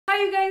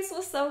you guys,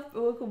 what's up?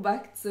 Welcome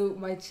back to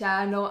my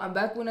channel. I'm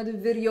back with another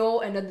video,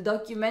 another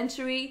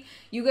documentary.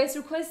 You guys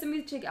requested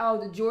me to check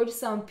out George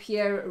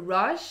St-Pierre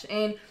Rush,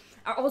 and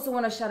I also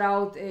want to shout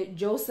out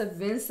Joseph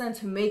Vincent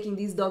for making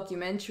these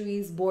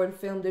documentaries, board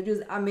film. They're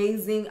just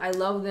amazing. I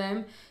love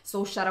them.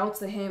 So shout out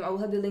to him. I will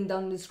have the link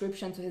down in the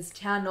description to his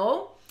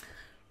channel.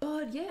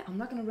 But yeah, I'm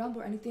not gonna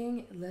ramble or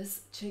anything.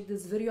 Let's check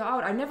this video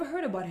out. I never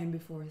heard about him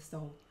before,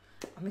 so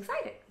I'm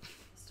excited.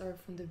 Start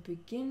from the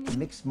beginning.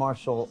 Mixed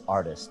martial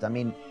artist. I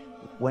mean,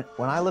 when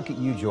I look at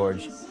you,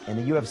 George, in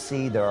the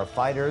UFC, there are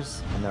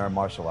fighters and there are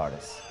martial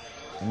artists.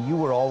 And you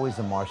were always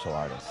a martial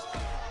artist.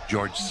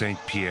 George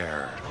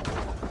St-Pierre,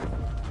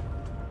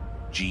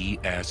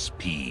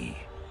 GSP.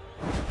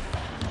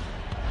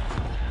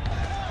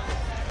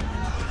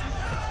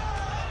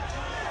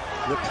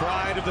 The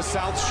pride of the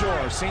South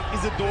Shore, St.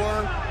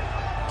 Isidore,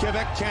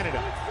 Quebec,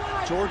 Canada.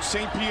 George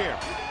St-Pierre.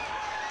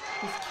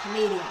 He's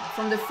Canadian,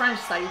 from the French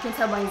side. You can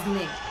tell by his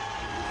name.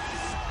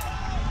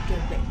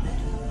 Quebec.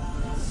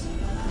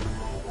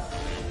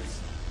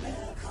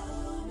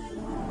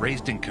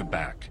 Raised in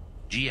Quebec,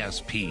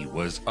 GSP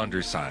was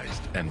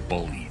undersized and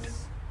bullied.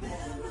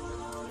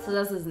 So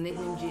that's his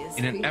nickname, GSP.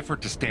 In an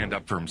effort to stand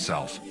up for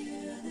himself,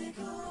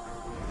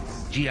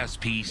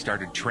 GSP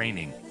started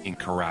training in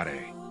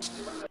karate.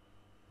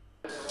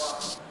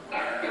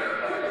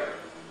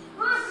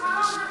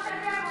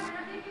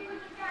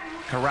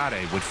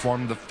 Karate would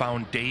form the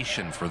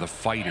foundation for the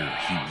fighter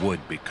he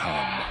would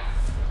become.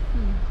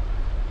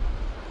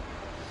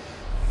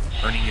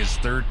 Earning his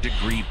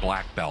third-degree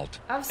black belt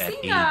I've at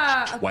seen age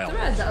a 12.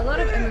 thread that a lot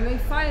of MMA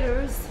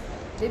fighters,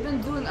 they've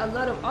been doing a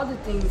lot of other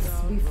things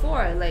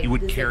before. Like He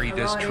would this, carry like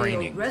this karate,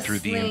 training through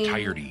the wrestling,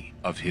 entirety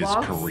of his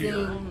boxing.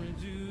 career.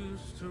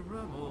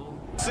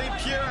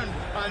 St-Pierre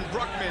and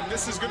Bruckman,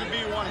 this is going to be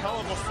one hell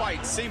of a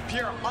fight.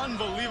 St-Pierre,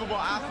 unbelievable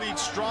athlete,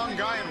 strong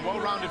guy, and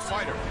well-rounded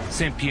fighter.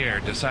 St-Pierre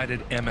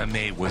decided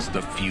MMA was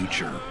the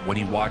future when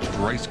he watched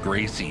Royce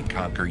Gracie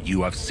conquer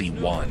UFC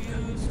 1.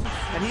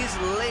 And he's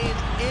laid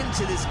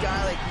into this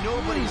guy like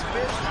nobody's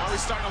business. Now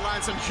he's starting to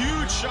land some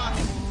huge shots.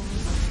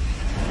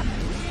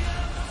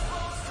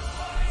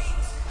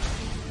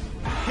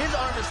 His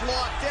arm is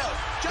locked out.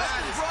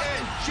 Justin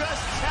Bruckman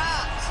just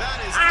taps. That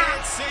is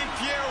it.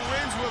 St-Pierre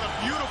wins with a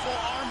beautiful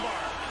armbar.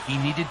 He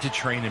needed to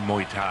train in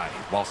Muay Thai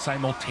while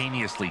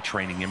simultaneously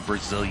training in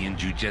Brazilian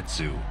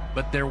Jiu-Jitsu,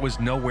 but there was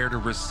nowhere to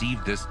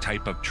receive this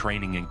type of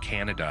training in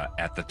Canada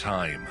at the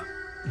time.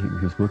 He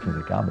was working as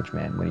a garbage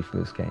man when he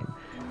first came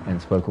and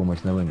spoke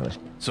almost no English.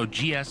 So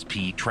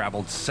GSP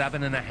traveled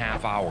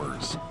 7.5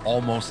 hours,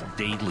 almost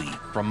daily,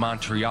 from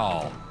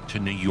Montreal to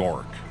New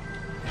York.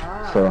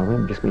 So I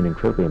remember just being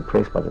incredibly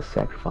impressed by the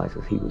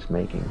sacrifices he was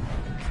making.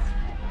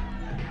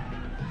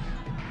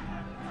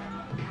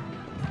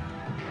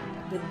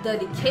 The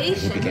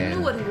dedication. He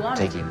knew what he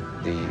wanted. Taking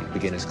the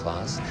beginner's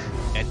class.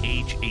 At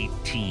age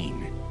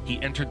 18,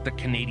 he entered the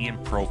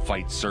Canadian pro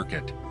fight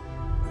circuit.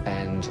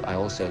 And I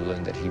also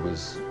learned that he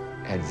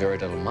had very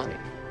little money.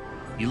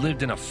 He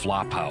lived in a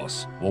flop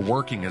house while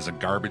working as a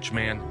garbage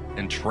man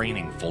and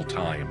training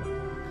full-time.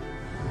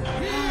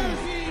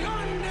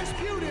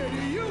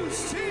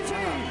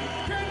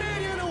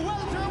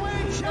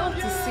 Love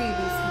to see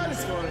these kind of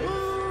stories.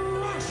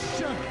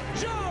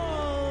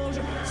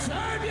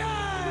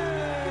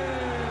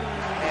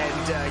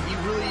 And he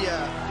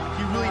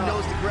really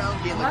knows the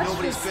ground game like Much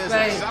nobody's respect.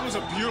 business. That was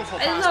a beautiful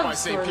I pass love by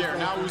stories St-Pierre. like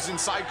Now that. he's in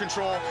side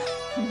control.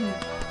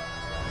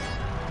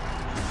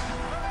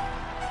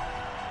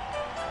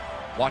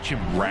 Watch him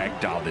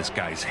ragdoll this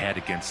guy's head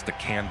against the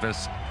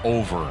canvas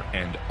over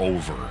and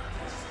over.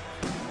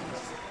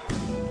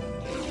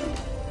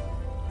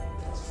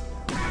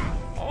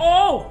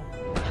 Oh!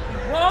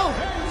 Whoa!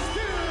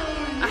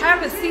 I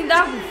haven't seen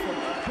that before.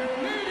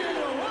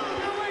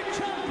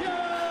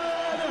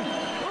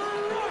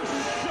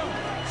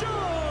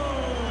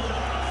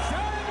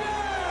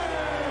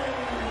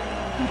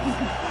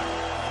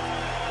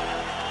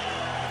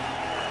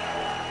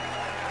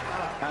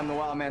 I'm the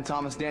wild man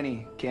Thomas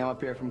Denny. Came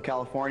up here from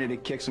California to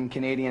kick some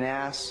Canadian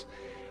ass.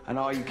 I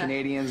know all you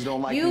Canadians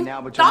don't like me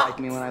now, but you'll like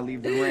me when I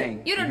leave the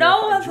ring. You don't You're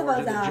know gonna what's fight about George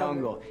of that. the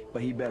jungle,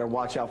 but he better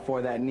watch out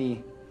for that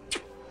knee.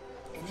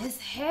 And his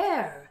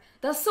hair.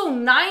 That's so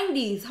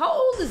 90s. How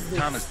old is this?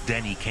 Thomas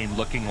Denny came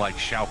looking like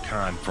Shao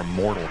Kahn from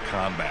Mortal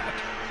Kombat.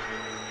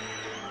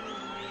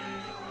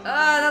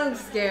 That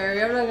looks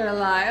scary. I'm not gonna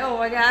lie. Oh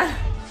my god.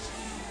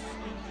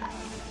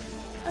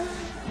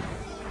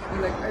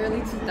 Like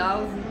early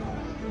 2000s.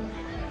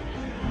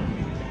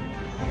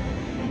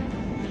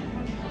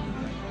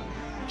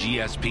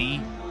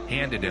 GSP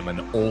handed him an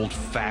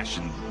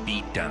old-fashioned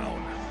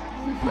beatdown.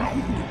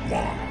 Round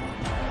 1.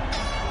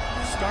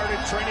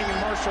 Started training in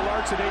martial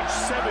arts at age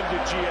 7 to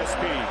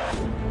GSP.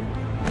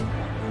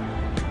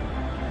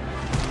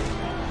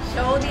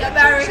 Show the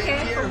American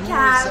St-Pierre, from who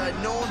Cal. is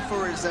known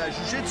for his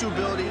jiu-jitsu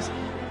abilities.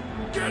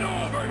 Get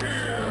over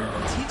here!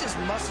 He just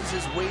muscles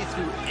his way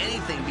through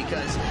anything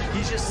because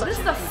he's just What such is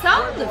an the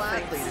sound incredible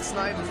effects? athlete. It's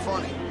not even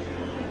funny.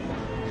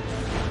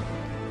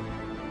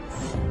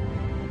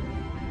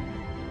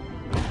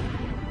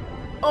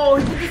 Oh,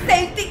 he did the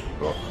same thing.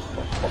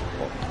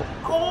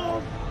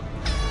 Oh.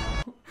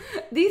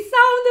 These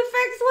sound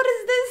effects, what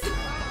is this?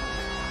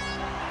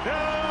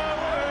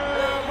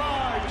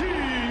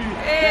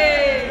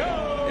 Hey.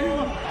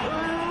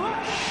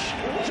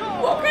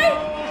 Okay.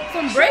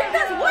 Some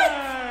breakdance, what?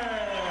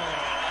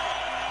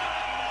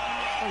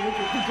 Oh, look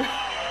at the girl.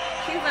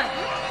 She's like,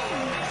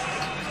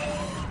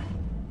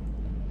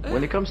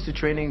 When it comes to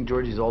training,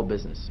 George is all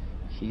business.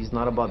 He's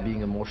not about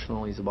being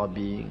emotional, he's about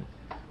being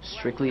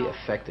strictly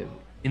effective.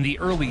 In the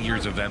early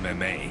years of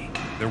MMA,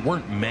 there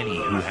weren't many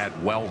who had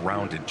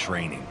well-rounded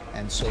training.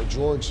 And so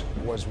George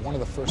was one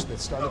of the first that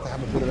started to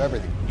have a bit of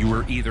everything. You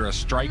were either a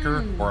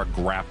striker or a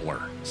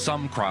grappler.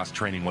 Some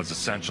cross-training was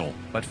essential,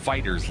 but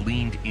fighters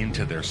leaned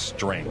into their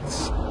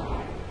strengths.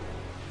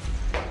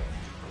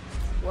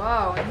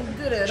 wow, and he's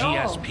good at all.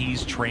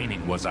 GSP's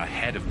training was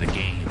ahead of the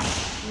game.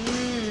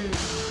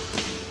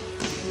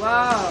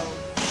 Wow.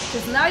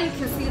 Because now you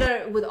can see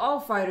that with all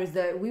fighters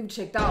that we've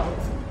checked out.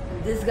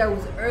 This guy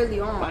was early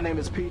on. My name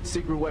is Pete,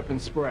 Secret Weapon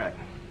Spratt.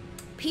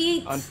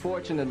 Pete.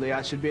 Unfortunately,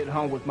 I should be at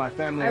home with my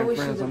family and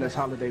friends on this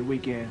holiday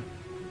weekend.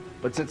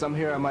 But since I'm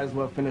here, I might as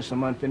well finish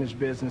some unfinished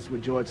business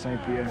with George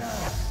St-Pierre.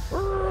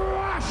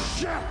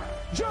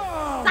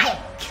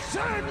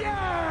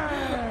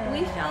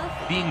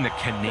 Being the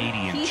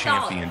Canadian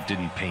champion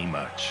didn't pay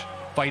much.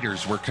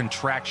 Fighters were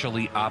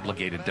contractually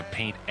obligated to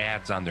paint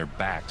ads on their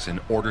backs in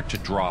order to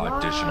draw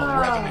additional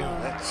revenue.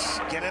 Let's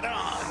get it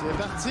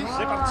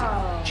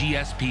on.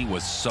 GSP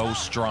was so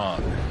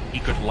strong, he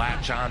could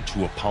latch on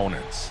to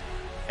opponents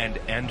and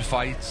end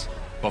fights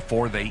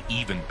before they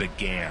even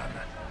began.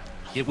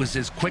 It was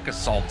his quick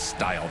assault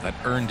style that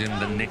earned him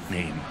the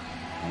nickname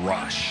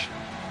Rush.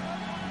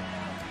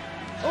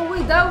 Oh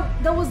wait,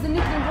 that was the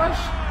nickname Rush?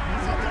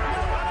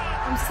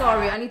 I'm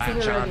sorry, I need to hear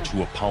it again.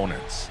 To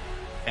opponents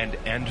and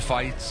end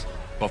fights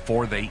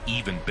before they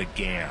even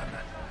began.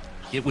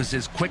 It was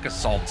his quick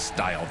assault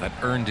style that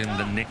earned him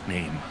the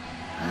nickname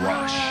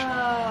Rush.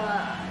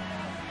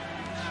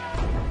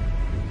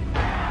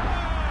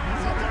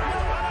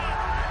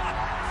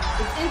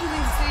 It's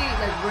interesting to see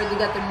like where they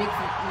got the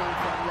nickname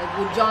from, like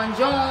with John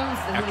Jones.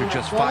 After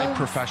just 5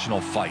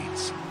 professional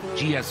fights,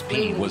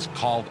 GSP was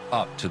called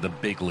up to the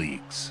big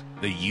leagues,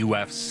 the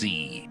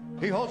UFC.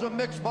 He holds a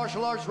mixed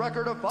martial arts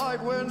record of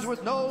 5 wins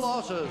with no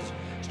losses.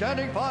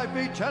 Standing 5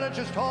 feet 10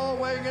 inches tall,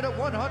 weighing in at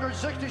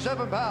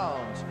 167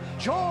 pounds,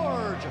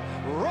 George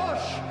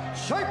Rush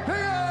St-Pierre!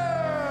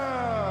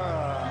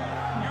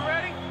 You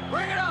ready?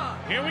 Bring it on!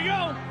 Here we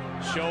go!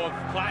 Show of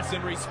class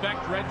and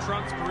respect, red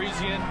trunks,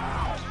 Parisian.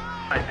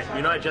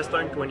 I just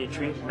turned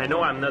 23. I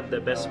know I'm not the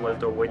best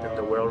welterweight in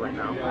the world right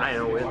now. I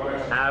know it.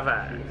 I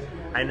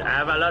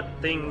have a lot of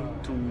things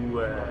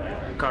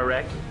to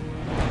correct.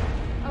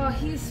 Oh,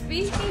 he's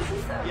speaking.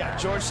 Yeah,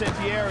 George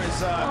St-Pierre is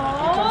he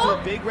comes with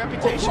a big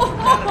reputation from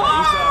Canada.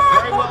 He's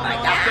very well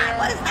known out there.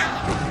 What is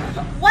that?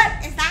 What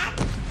is that?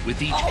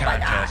 With each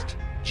contest,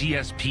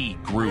 GSP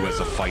grew as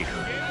a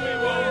fighter. We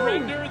will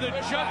render the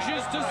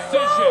judge's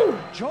decision.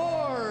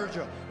 George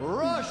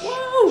Rush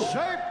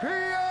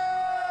St-Pierre!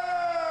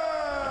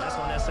 I just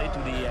want to say to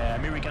the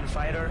American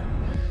fighter,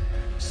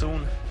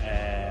 soon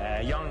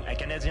a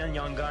Canadian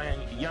young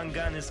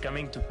gun is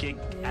coming to kick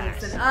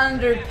ass. It's an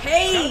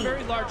underpaid. Got a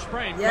very large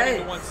frame,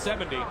 cutting to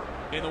 170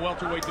 in the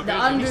welterweight division.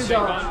 The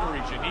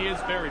underdog. He is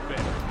very fit.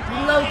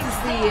 You'd love to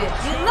see it.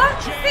 You'd love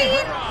to see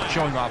it.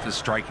 Showing off his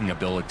striking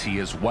ability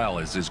as well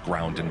as his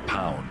ground and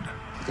pound.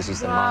 Because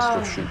he's the master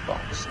of shoot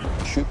box.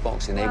 Shoot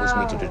box enables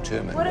me to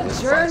determine will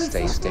this fight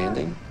stay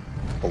standing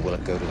or will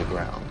it go to the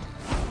ground.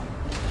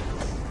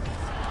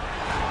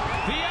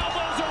 The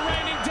elbows are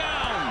raining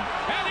down,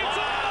 and it's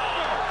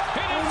over!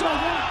 It is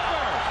over!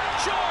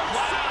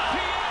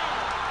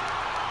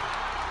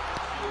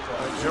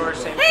 George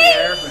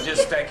St-Pierre, who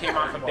just came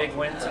off a big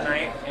win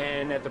tonight,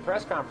 and at the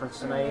press conference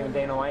tonight, even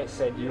Dana White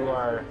said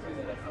you're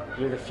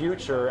the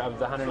future of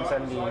the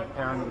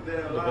 170-pound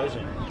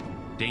division.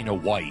 Dana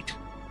White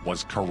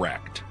was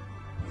correct.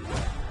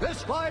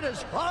 This fight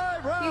is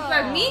 5 rounds. He's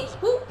like me?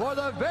 Who? For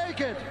the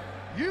vacant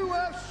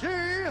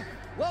UFC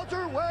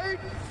welterweight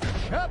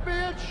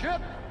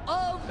championship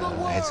of the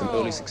world. Had some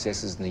early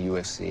successes in the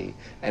UFC,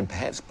 and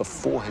perhaps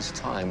before his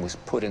time was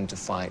put in to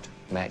fight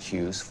Matt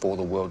Hughes for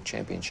the World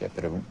Championship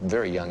at a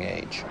very young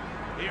age.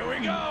 Here we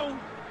go.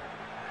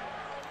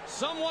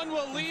 Someone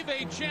will leave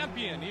a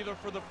champion either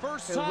for the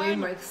first time way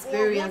more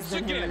experience or once than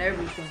him again. and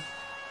everything.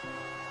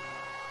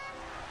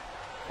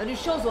 And it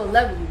shows what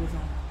level he was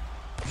on.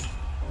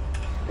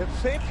 If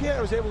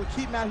St-Pierre was able to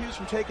keep Matt Hughes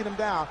from taking him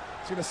down,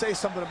 it's going to say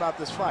something about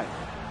this fight.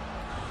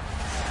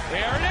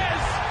 There it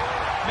is.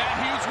 Matt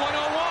Hughes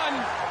 101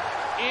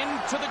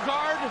 into the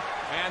guard,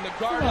 and the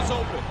guard is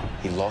open.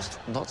 He lost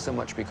not so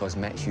much because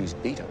Matt Hughes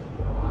beat him,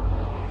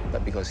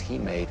 but because he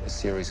made a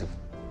series of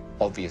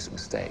obvious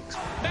mistakes.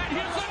 Matt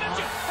Hughes on the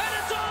and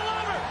it's all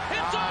over.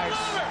 It's all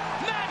over.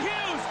 Matt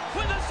Hughes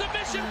with a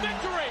submission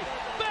victory.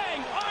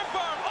 Bang,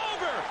 armbar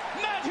over.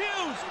 Matt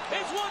Hughes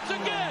is once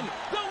again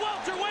the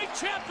welterweight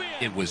champion.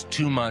 It was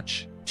too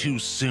much, too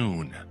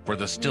soon for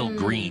the still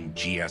green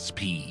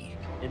GSP.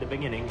 In the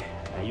beginning,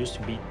 I used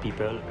to beat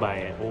people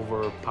by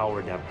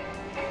overpower them.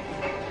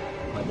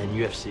 But then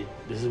UFC,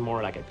 this is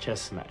more like a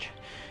chess match.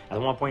 At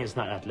one point, it's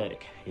not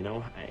athletic, you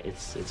know.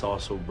 It's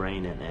also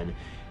brain and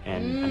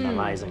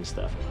analyzing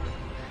stuff.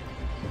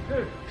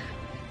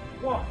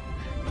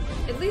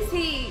 At least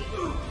he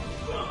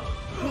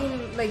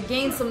like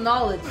gained some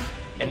knowledge.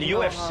 In the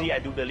UFC, I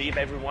do believe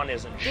everyone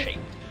is in shape.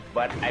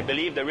 But I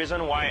believe the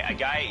reason why a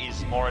guy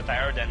is more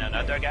tired than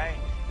another guy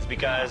is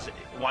because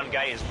one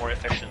guy is more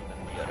efficient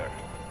than the other.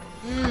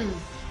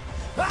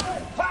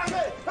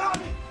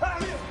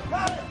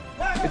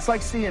 It's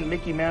like seeing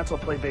Mickey Mantle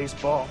play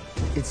baseball.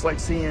 It's like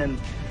seeing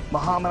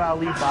Muhammad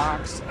Ali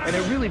box. And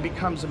it really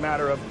becomes a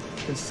matter of,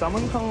 can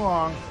someone come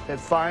along that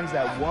finds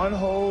that one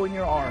hole in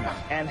your armor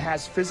and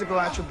has physical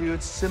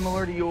attributes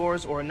similar to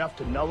yours or enough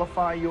to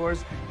nullify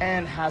yours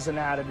and has an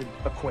added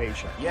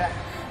equation? Yeah.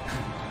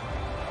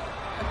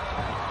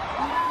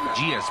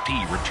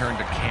 GSP returned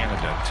to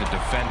Canada to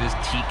defend his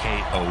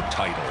TKO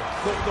title.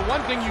 The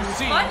one thing you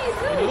see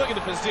when you look at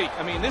the physique,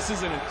 I mean, this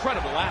is an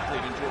incredible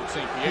athlete in George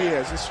St-Pierre. He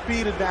is. His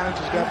speed advantage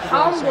is definitely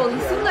humble.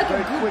 He seems like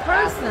a good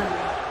person.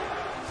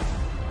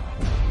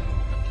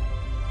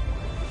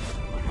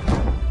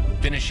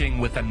 Finishing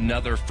with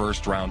another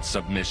first-round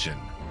submission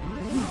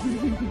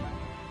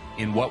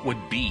in what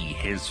would be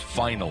his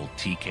final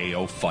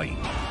TKO fight.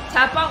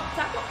 Tap out,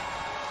 tap out.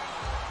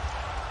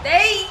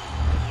 Hey,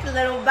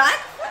 little back.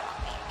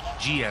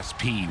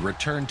 GSP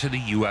returned to the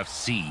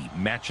UFC,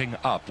 matching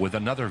up with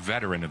another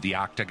veteran of the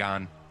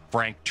Octagon,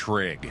 Frank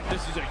Trigg.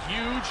 This is a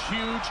huge,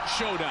 huge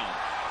showdown.